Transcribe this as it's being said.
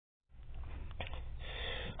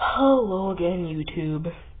Hello again,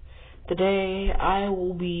 YouTube. Today I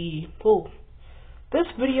will be, this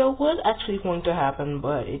video was actually going to happen,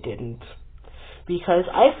 but it didn't, because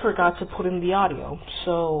I forgot to put in the audio.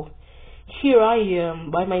 So, here I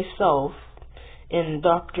am by myself, and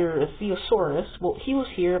Dr. Thesaurus, well, he was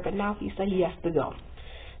here, but now he said he has to go.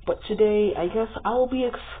 But today, I guess I will be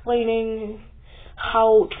explaining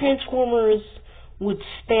how Transformers would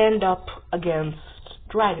stand up against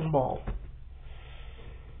Dragon Ball.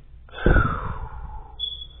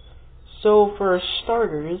 So, for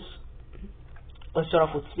starters, let's start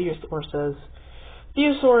off with Thesaurus says.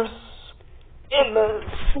 Thesaurus, in the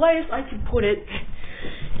slightest I can put it,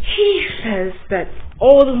 he says that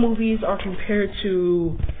all the movies are compared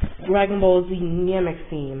to Dragon Ball Z Namek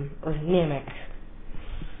theme, or Namek.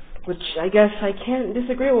 Which I guess I can't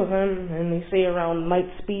disagree with him, and they say around light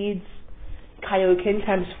speeds, Kaioken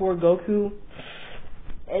times 4 Goku,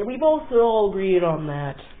 and we both all agreed on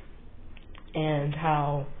that, and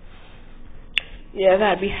how, yeah,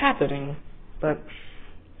 that'd be happening, but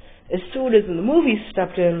as soon as the movies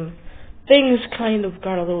stepped in, things kind of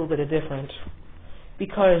got a little bit different,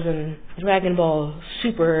 because in Dragon Ball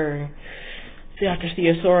Super, Dr.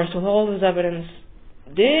 Thesaurus, with all his evidence,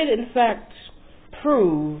 did in fact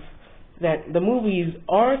prove that the movies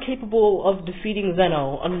are capable of defeating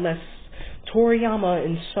Zeno unless Toriyama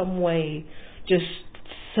in some way, just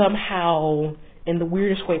somehow, in the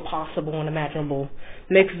weirdest way possible and imaginable,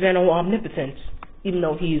 makes Zeno omnipotent, even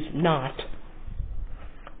though he's not.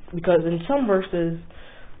 Because in some verses,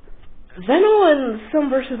 Zeno and some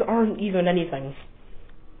verses aren't even anything.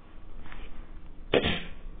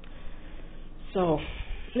 So,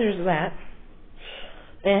 there's that.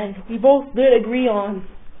 And we both did agree on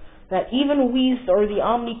that even Whis or the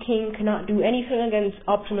Omni King cannot do anything against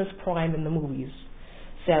Optimus Prime in the movies,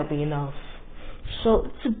 sadly enough. So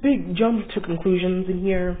it's a big jump to conclusions in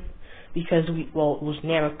here, because it was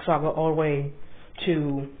Namek Saga all the way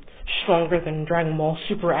to stronger than Dragon Ball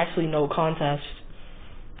Super, actually no contest.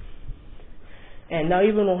 And not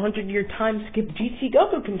even 100-year time skip GT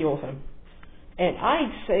Goku can deal with him. And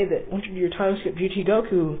I'd say that 100-year time skip GT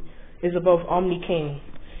Goku is above Omni King.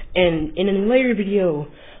 And in a later video,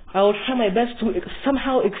 I will try my best to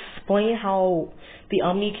somehow explain how the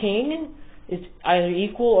Omni King is either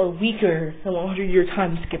equal or weaker than 100-year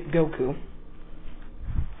time skip Goku.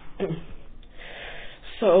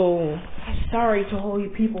 So, sorry to all you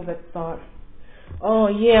people that thought, oh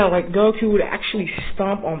yeah, like Goku would actually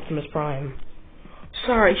stomp Optimus Prime.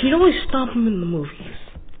 Sorry, he'd only stomp him in the movies.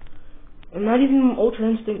 And not even Ultra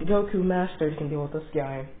Instinct Goku Masters can deal with this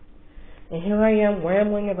guy. And here I am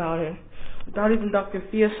rambling about it, without even Dr.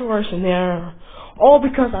 Thesaurus in there, all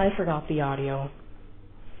because I forgot the audio.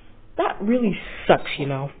 That really sucks, you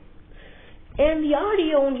know. And the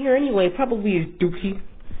audio in here anyway probably is dookie.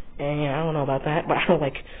 And I don't know about that, but I don't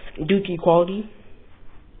like dookie quality.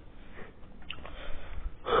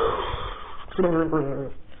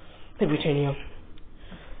 Continue.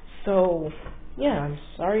 So, yeah, I'm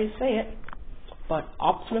sorry to say it, but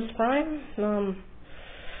Optimus Prime,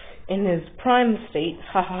 in his prime state,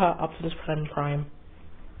 Optimus Prime.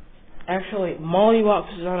 Actually,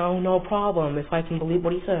 mollywops Zeno, no problem, if I can believe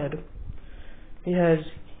what he said. Because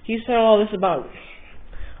he said all this about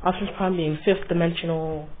Optimus Prime being fifth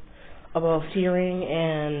dimensional, above hearing,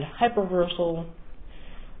 and hyperversal,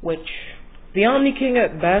 which the Omni King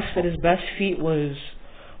at his best feat was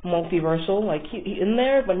multiversal, like he in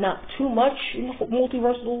there, but not too much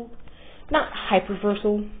multiversal, not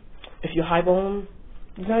hyperversal if you highball him.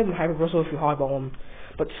 He's not even hyperversal if you highball him.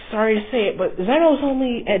 But sorry to say it, but Zeno's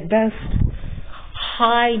only at best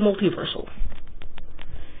high multiversal.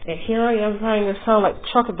 And here I am trying to sound like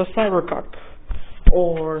Chuck the Cybercuck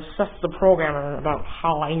or Seth the Programmer about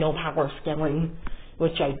how I know power scaling,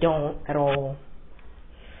 which I don't at all.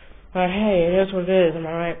 But hey, it is what it is, am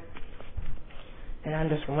I right? And I'm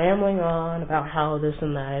just rambling on about how this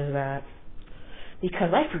and that is that,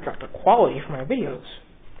 because I forgot the quality for my videos.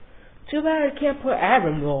 Too bad I can't put ad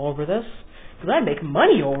revenue all over this, because I make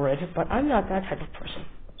money over it, but I'm not that type of person.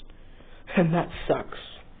 And that sucks.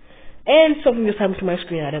 And something just happened to my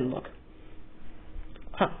screen, I didn't look.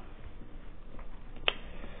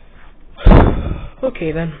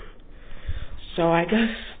 Okay then. So I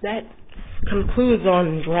guess that concludes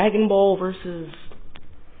on Dragon Ball versus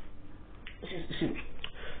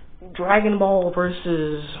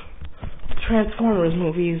Transformers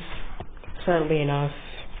movies, sadly enough.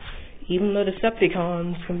 Even the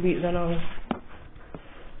Decepticons can beat Zeno,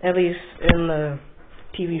 at least in the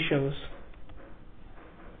TV shows.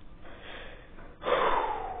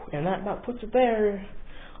 And that about puts it there.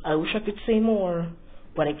 I wish I could say more,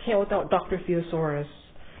 but I can't without Dr. Thesaurus.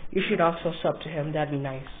 you should also sub to him. That'd be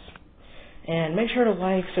nice. And make sure to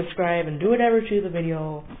like, subscribe, and do whatever to the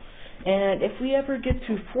video. And if we ever get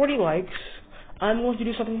to 40 likes, I'm going to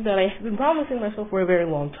do something that I've been promising myself for a very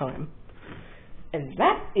long time. And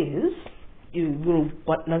that is, you little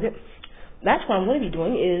butt nugget, that's what I'm going to be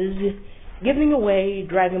doing, is giving away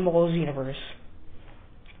Dragon Ball Xenoverse.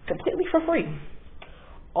 Completely for free.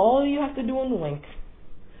 All you have to do on the link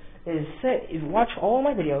is watch all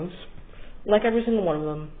my videos, like every single one of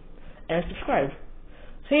them, and subscribe.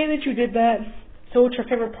 Say that you did that, so what your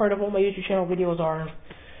favorite part of all my YouTube channel videos are,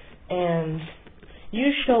 and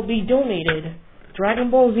you shall be donated Dragon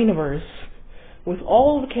Ball Xenoverse with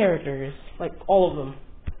all the characters, like all of them,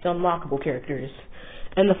 the unlockable characters,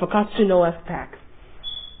 and the Fakatsu no F pack.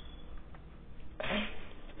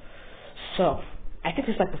 So, I think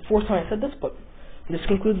it's like the 4th time I said this, but this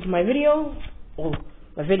concludes my video, or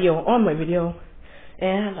my video on my video,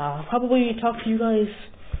 and I'll probably talk to you guys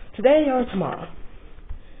today or tomorrow.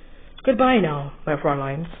 Goodbye now, my front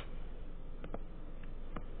lines.